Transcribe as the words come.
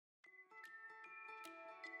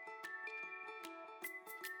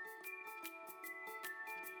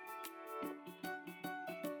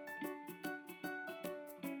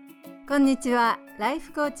こんにちは。ライ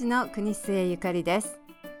フコーチの国末ゆかりです。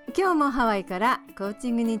今日もハワイからコー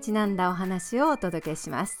チングにちなんだお話をお届けし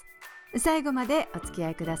ます。最後までお付き合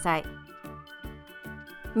いください。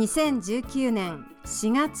2019年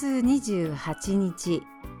4月28日、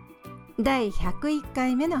第101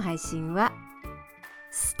回目の配信は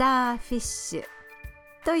スターフィッシュ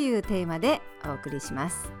というテーマでお送りしま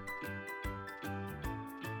す。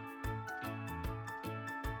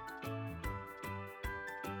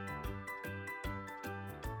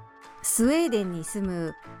スウェーデンに住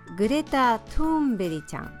むグレタ・トゥーンベリ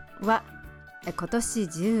ちゃんは今年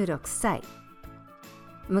16歳。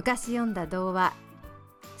昔読んだ童話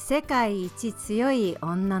「世界一強い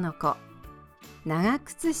女の子長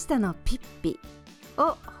靴下のピッピ」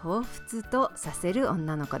を彷彿とさせる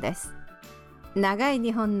女の子です。長い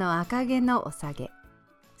2本の赤毛のおさげ、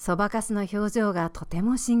そばかすの表情がとて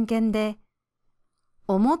も真剣で、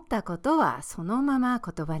思ったことはそのまま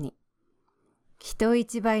言葉に、人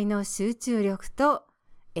一倍の集中力と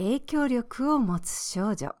影響力を持つ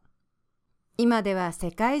少女。今では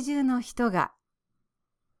世界中の人が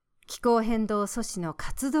気候変動阻止の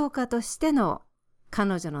活動家としての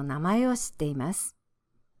彼女の名前を知っています。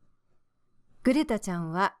グレタちゃん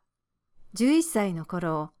は11歳の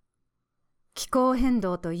頃、気候変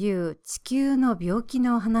動という地球の病気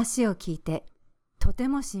の話を聞いてとて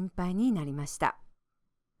も心配になりました。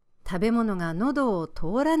食べ物が喉を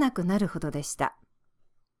通らなくなるほどでした。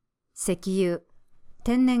石油、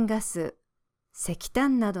天然ガス、石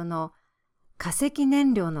炭などの化石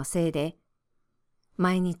燃料のせいで、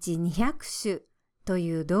毎日200種と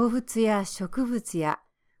いう動物や植物や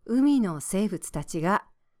海の生物たちが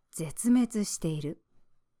絶滅している。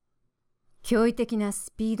驚異的な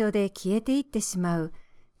スピードで消えていってしまう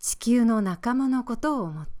地球の仲間のことを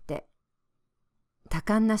思って、多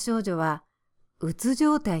感な少女はうつ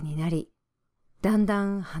状態になり、だんだ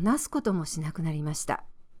ん話すこともしなくなりました。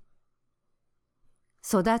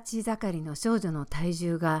育ち盛りの少女の体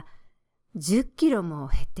重が10キロも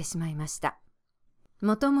減ってしまいました。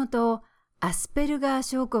もともとアスペルガー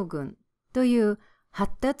症候群という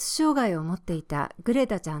発達障害を持っていたグレ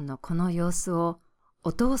タちゃんのこの様子を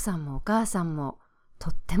お父さんもお母さんもと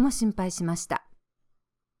っても心配しました。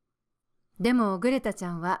でもグレタち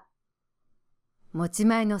ゃんは持ち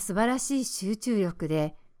前の素晴らしい集中力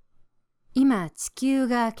で、今地球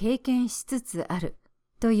が経験しつつある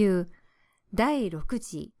という第6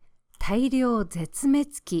次大量絶滅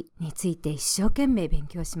期について一生懸命勉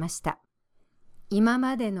強しました。今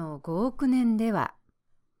までの5億年では、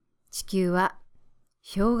地球は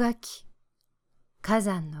氷河期、火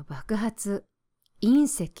山の爆発、隕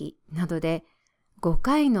石などで5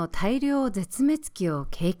回の大量絶滅期を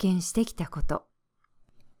経験してきたこと。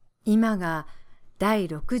今が第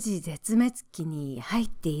6次絶滅期に入っ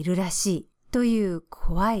ているらしいという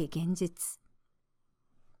怖い現実。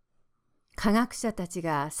科学者たち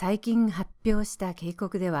が最近発表した警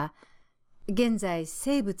告では、現在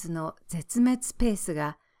生物の絶滅ペース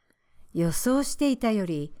が予想していたよ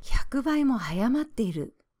り100倍も早まってい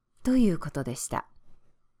るということでした。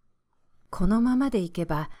このままでいけ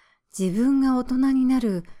ば自分が大人にな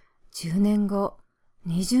る10年後、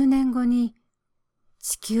20年後に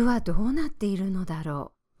地球はどうなっているのだ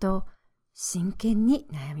ろうと真剣に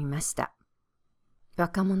悩みました。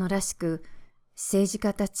若者らしく政治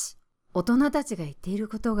家たち、大人たちが言っている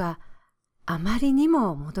ことがあまりに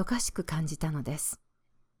ももどかしく感じたのです。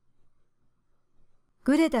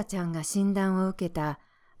グレタちゃんが診断を受けた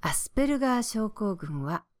アスペルガー症候群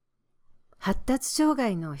は発達障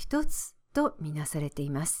害の一つとみなされてい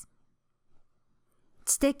ます。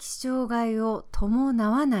知的障害を伴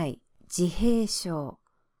わない自閉症、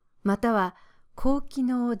または高機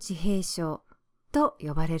能自閉症と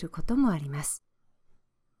呼ばれることもあります。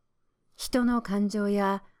人の感情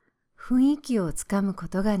や雰囲気をつかむこ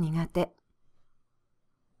とが苦手。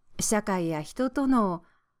社会や人との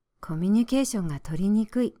コミュニケーションが取りに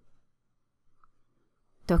くい。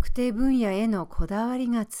特定分野へのこだわり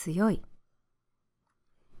が強い。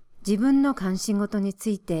自分の関心事につ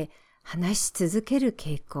いて話し続ける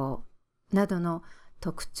傾向などの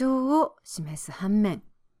特徴を示す反面、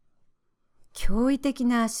驚異的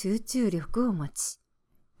な集中力を持ち、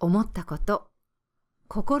思ったこと、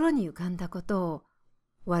心に浮かんだことを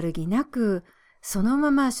悪気なくそのま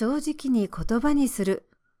ま正直に言葉にする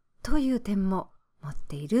という点も持っ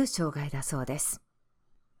ている障害だそうです。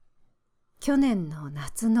去年の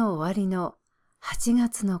夏の終わりの8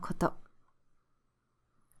月のこと、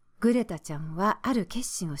グレタちゃんはある決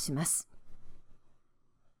心をします。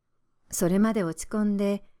それまで落ち込ん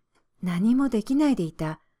で何もできないでい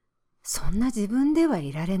た、そんな自分では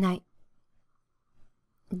いられない。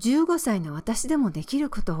15歳の私でもできる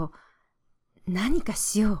ことを何か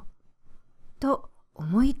しようと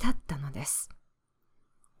思い立ったのです。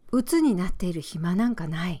鬱になっている暇なんか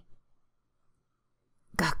ない。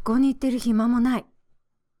学校に行っている暇もない。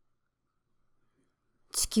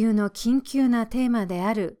地球の緊急なテーマで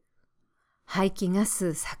ある排気ガ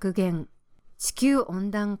ス削減、地球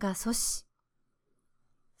温暖化阻止、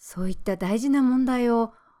そういった大事な問題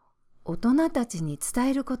を大人たちに伝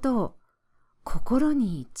えることを心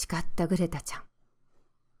に誓ったグレタちゃん。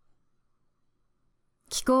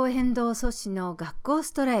気候変動阻止の学校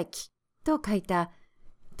ストライキと書いた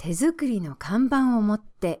手作りの看板を持っ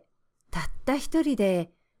てたった一人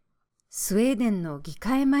でスウェーデンの議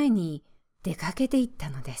会前に出かけていった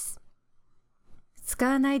のです。使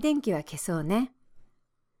わない電気は消そうね。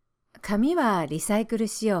紙はリサイクル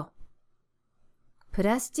しよう。プ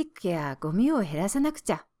ラスチックやゴミを減らさなく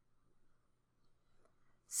ちゃ。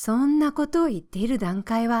そんなことを言っている段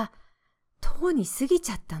階はとうに過ぎ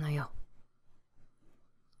ちゃったのよ。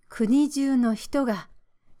国中の人が、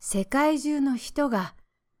世界中の人が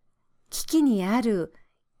危機にある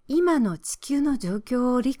今の地球の状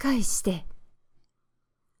況を理解して、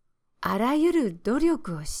あらゆる努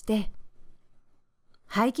力をして、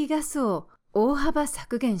排気ガスを大幅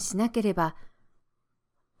削減しなければ、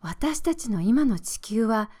私たちの今の地球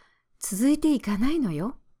は続いていかないの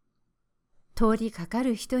よ。通りかか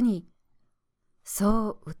る人に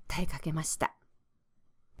そう訴えかけました。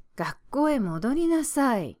学校へ戻りな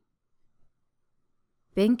さい。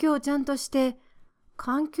勉強をちゃんとして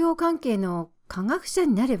環境関係の科学者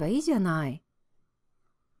になればいいじゃない。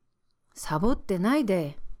サボってない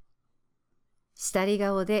で。したり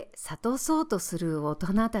顔で諭そうとする大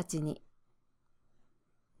人たちに。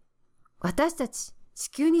私たち地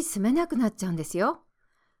球に住めなくなっちゃうんですよ。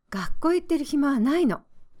学校行ってる暇はないの。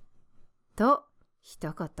と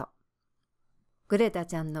一言。グレタ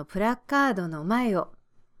ちゃんのプラカードの前を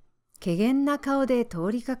怪訝な顔で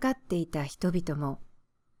通りかかっていた人々も、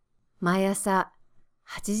毎朝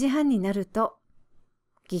8時半になると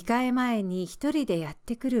議会前に一人でやっ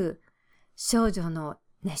てくる少女の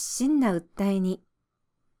熱心な訴えに、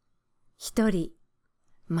一人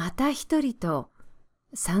また一人と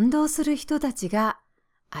賛同する人たちが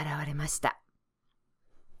現れました。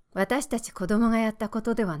私たち子供がやったこ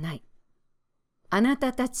とではない。あな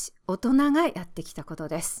たたち大人がやってきたこと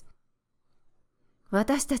です。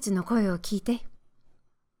私たちの声を聞いて。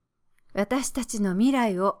私たちの未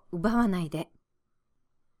来を奪わないで。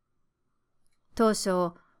当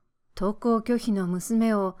初、登校拒否の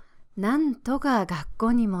娘を何とか学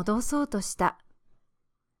校に戻そうとした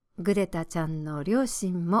グレタちゃんの両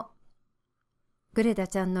親も、グレタ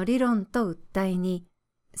ちゃんの理論と訴えに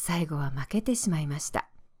最後は負けてしまいました。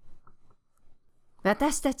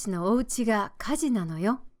私たちのお家が火事なの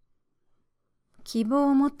よ。希望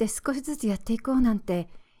を持って少しずつやっていこうなんて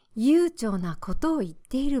悠長なことを言っ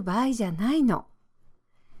ている場合じゃないの。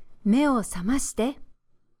目を覚まして。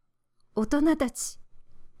大人たち、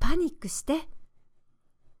パニックして。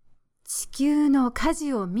地球の火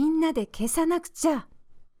事をみんなで消さなくちゃ。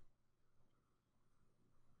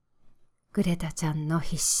グレタちゃんの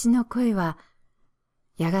必死の声は、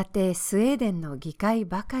やがてスウェーデンの議会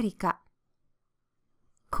ばかりか、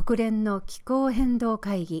国連の気候変動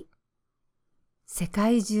会議、世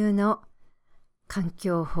界中の環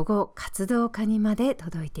境保護活動家にまで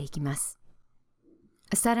届いていきます。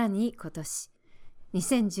さらに今年、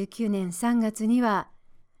2019年3月には、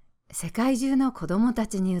世界中の子どもた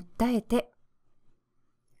ちに訴えて、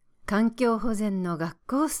環境保全の学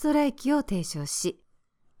校ストライキを提唱し、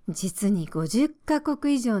実に50カ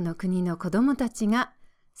国以上の国の子どもたちが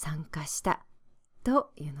参加した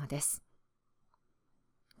というのです。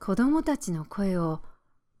子どもたちの声を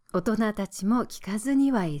大人たちも聞かず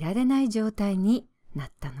にはいられない状態にな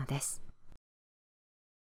ったのです。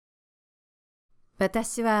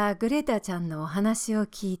私はグレタちゃんのお話を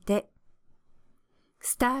聞いて、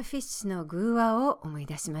スターフィッシュの寓話を思い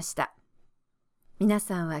出しました。皆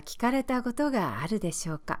さんは聞かれたことがあるでし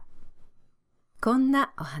ょうか。こん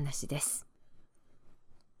なお話です。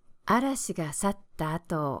嵐が去った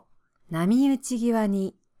後、波打ち際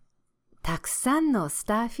にたくさんのス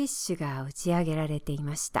ターフィッシュが打ち上げられてい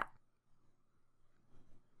ました。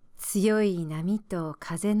強い波と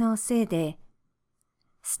風のせいで、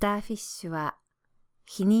スターフィッシュは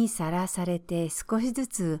日にさらされて少しず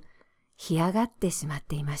つ干上がってしまっ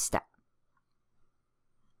ていました。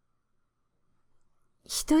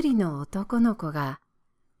一人の男の子が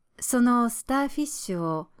そのスターフィッシュ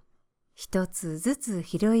を一つずつ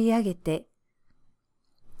拾い上げて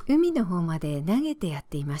海の方まで投げてやっ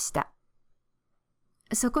ていました。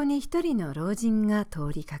そこに一人の老人が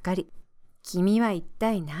通りかかり、君は一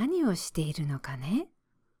体何をしているのかね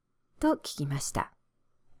と聞きました。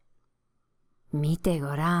見て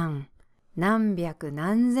ごらん、何百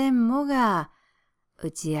何千もが打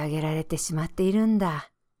ち上げられてしまっているんだ。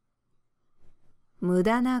無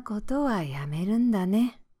駄なことはやめるんだ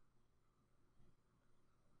ね。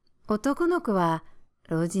男の子は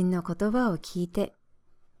老人の言葉を聞いて、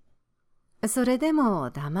それでも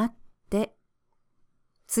黙って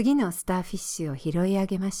次のスターフィッシュを拾い上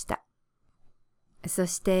げました。そ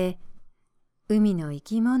して海の生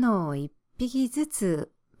き物を一匹ず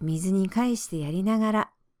つ水に返してやりなが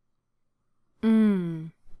ら、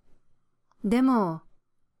でも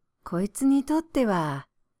こいつにとっては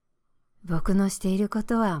僕のしているこ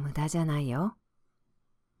とは無駄じゃないよ。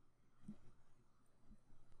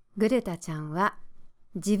グレタちゃんは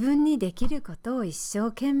自分にできることを一生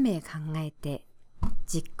懸命考えて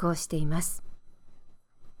実行しています。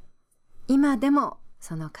今でも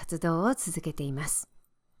その活動を続けています。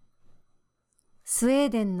スウェー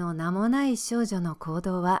デンの名もない少女の行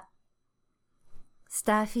動は、ス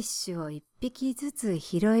ターフィッシュを一匹ずつ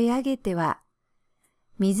拾い上げては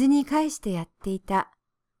水に返してやっていた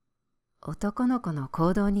男の子の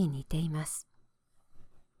行動に似ています。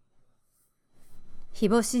日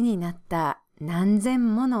干しになった何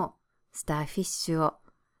千ものスターフィッシュを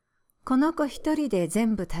この子一人で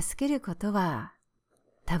全部助けることは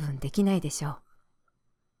多分できないでしょう。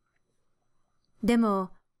で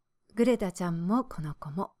もグレタちゃんもこの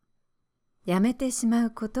子もやめてしま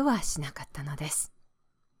うことはしなかったのです。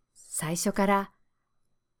最初から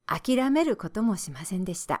諦めることもしません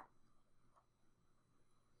でした。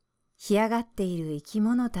干上がっている生き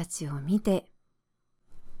物たちを見て、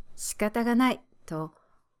仕方がないと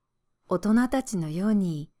大人たちのよう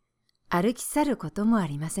に歩き去ることもあ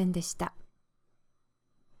りませんでした。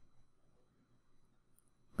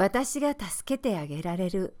私が助けてあげられ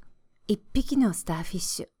る一匹のスターフィッ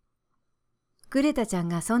シュ。グレタちゃん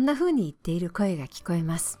がそんな風に言っている声が聞こえ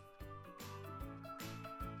ます。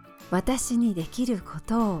私にできるこ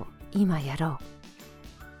とを今やろ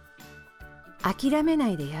う。諦めな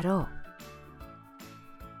いでやろ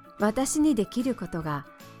う。私にできることが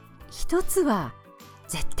一つは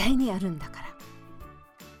絶対にあるんだから。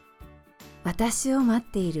私を待っ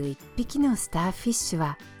ている一匹のスターフィッシュ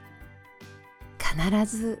は必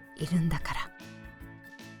ずいるんだから。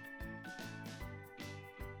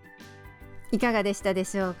いかがでしたで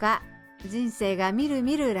しょうか。人生がみる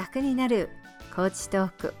みる楽になるコーチトー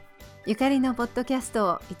ク。ゆかりのポッドキャスト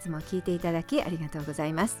をいつも聞いていただきありがとうござ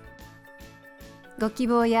います。ご希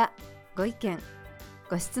望やご意見、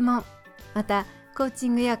ご質問、またコーチ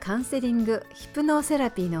ングやカウンセリング、ヒプノセ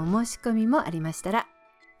ラピーのお申し込みもありましたら、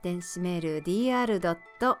電子メール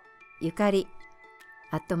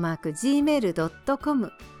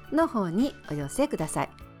dr.yukari@gmail.com の方にお寄せください。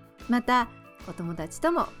またお友達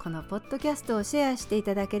ともこのポッドキャストをシェアしてい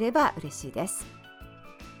ただければ嬉しいです。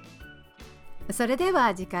それで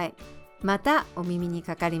は次回またお耳に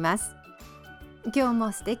かかります。今日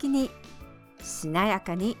も素敵に、しなや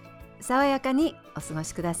かに、爽やかにお過ご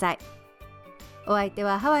しください。お相手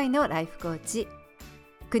はハワイのライフコーチ、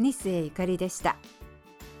国末ゆかりでした。